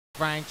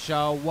Frank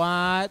Show.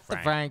 What? The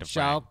Frank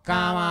Show.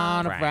 Come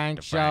on, the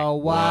Frank Show.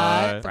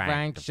 What? The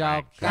Frank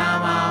Show.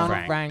 Come on,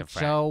 the Frank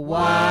Show.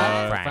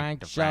 What? The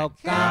Frank Show.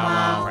 Come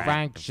on,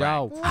 Frank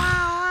Show.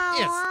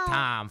 It's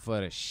time for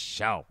the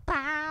show.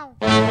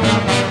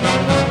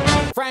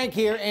 Frank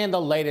here, and the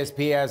latest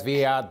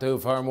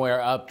PSVR2 firmware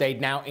update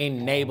now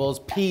enables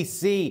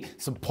PC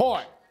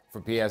support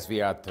for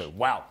PSVR2.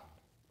 Well,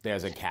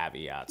 there's a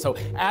caveat. So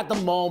at the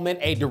moment,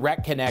 a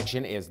direct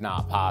connection is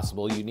not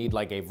possible. You need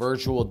like a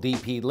virtual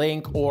DP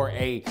link or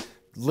a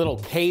little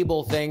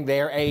cable thing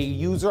there. A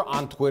user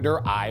on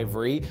Twitter,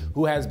 Ivory,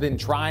 who has been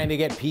trying to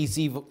get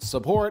PC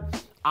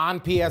support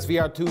on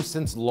PSVR2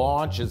 since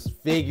launch, has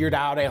figured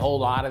out a whole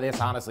lot of this.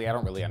 Honestly, I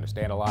don't really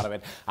understand a lot of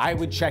it. I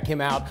would check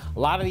him out. A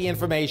lot of the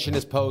information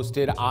is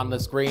posted on the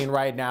screen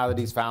right now that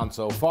he's found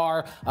so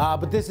far,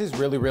 but this is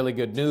really, really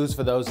good news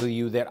for those of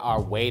you that are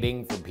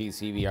waiting for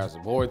PCVR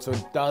support. So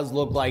it does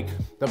look like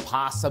the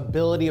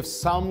possibility of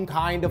some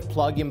kind of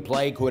plug and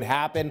play could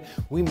happen.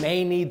 We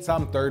may need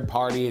some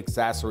third-party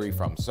accessory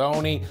from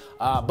Sony,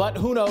 but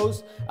who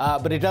knows?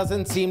 But it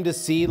doesn't seem to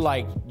see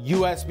like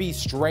USB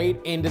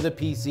straight into the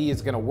PC is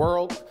going to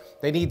work.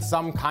 They need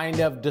some kind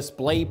of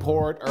display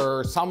port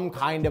or some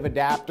kind of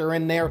adapter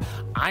in there.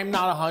 I'm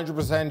not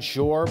 100%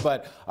 sure,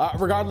 but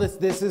regardless,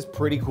 this is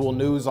pretty cool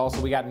news. Also,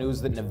 we got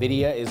news that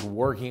NVIDIA is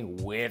working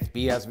with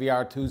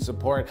PSVR2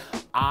 support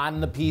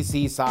on the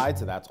PC side,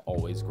 so that's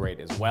always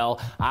great as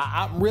well.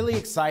 I'm really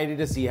excited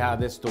to see how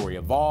this story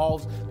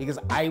evolves because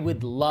I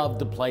would love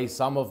to play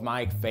some of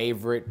my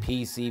favorite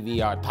PC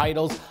VR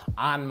titles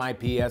on my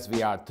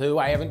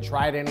PSVR2. I haven't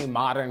tried any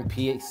modern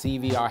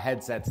PC VR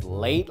headsets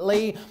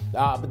lately,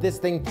 but this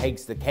thing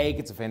takes the cake.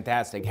 It's a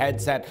fantastic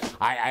headset.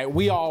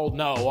 We all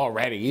know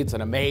already it's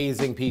an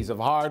amazing piece of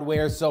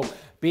hardware, so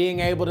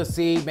being able to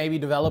see maybe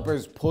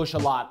developers push a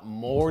lot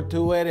more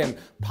to it and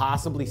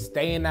possibly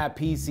stay in that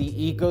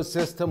PC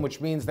ecosystem,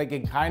 which means they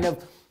can kind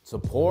of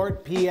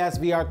support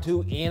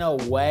PSVR2 in a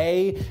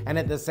way and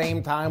at the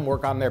same time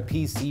work on their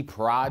PC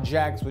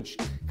projects, which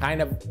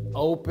kind of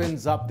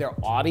opens up their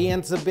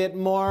audience a bit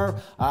more.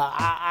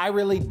 I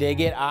really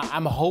dig it.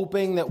 I'm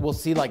hoping that we'll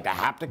see like the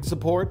haptic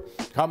support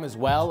come as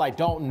well. I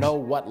don't know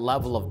what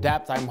level of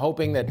depth. I'm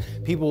hoping that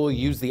people will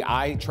use the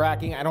eye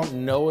tracking. I don't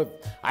know.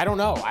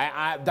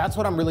 That's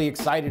what I'm really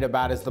excited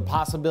about, is the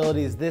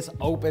possibilities this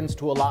opens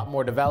to a lot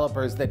more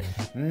developers that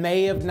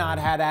may have not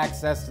had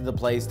access to the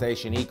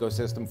PlayStation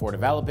ecosystem for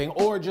developing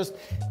or just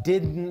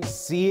didn't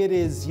see it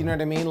as, you know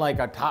what I mean, like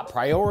a top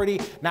priority.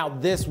 Now,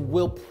 this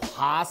will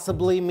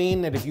possibly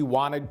mean that if you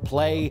want to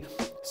play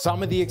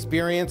some of the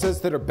experiences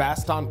that are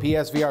best on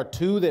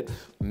PSVR2 that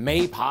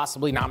may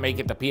possibly not make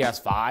it to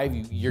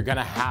PS5, you're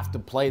gonna have to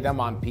play them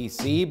on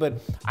PC,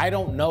 but I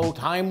don't know,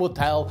 time will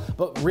tell,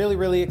 but really,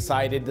 really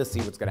excited to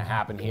see what's gonna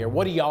happen here.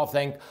 What do y'all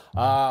think?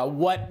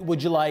 What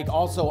would you like?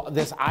 Also,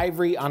 this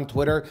Ivory on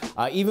Twitter,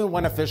 even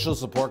when official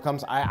support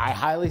comes, I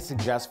highly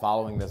suggest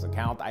following this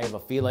account. I have a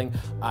feeling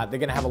they're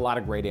gonna have a lot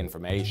of great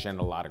information,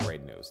 a lot of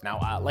great news.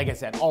 Now, like I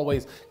said,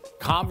 always,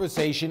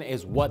 conversation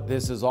is what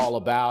this is all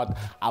about.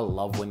 I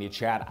love when you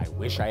chat. I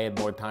wish I had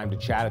more time to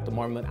chat at the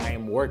moment. I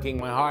am working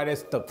my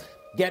hardest to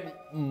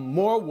get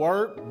more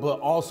work,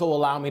 but also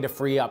allow me to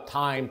free up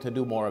time to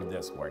do more of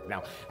this work.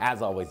 Now,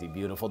 as always, you're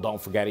beautiful.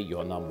 Don't forget it.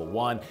 You're number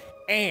one.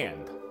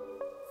 And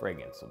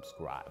friggin'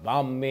 subscribe.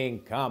 I mean,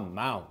 come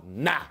on.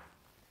 Nah.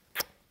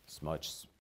 Smudge.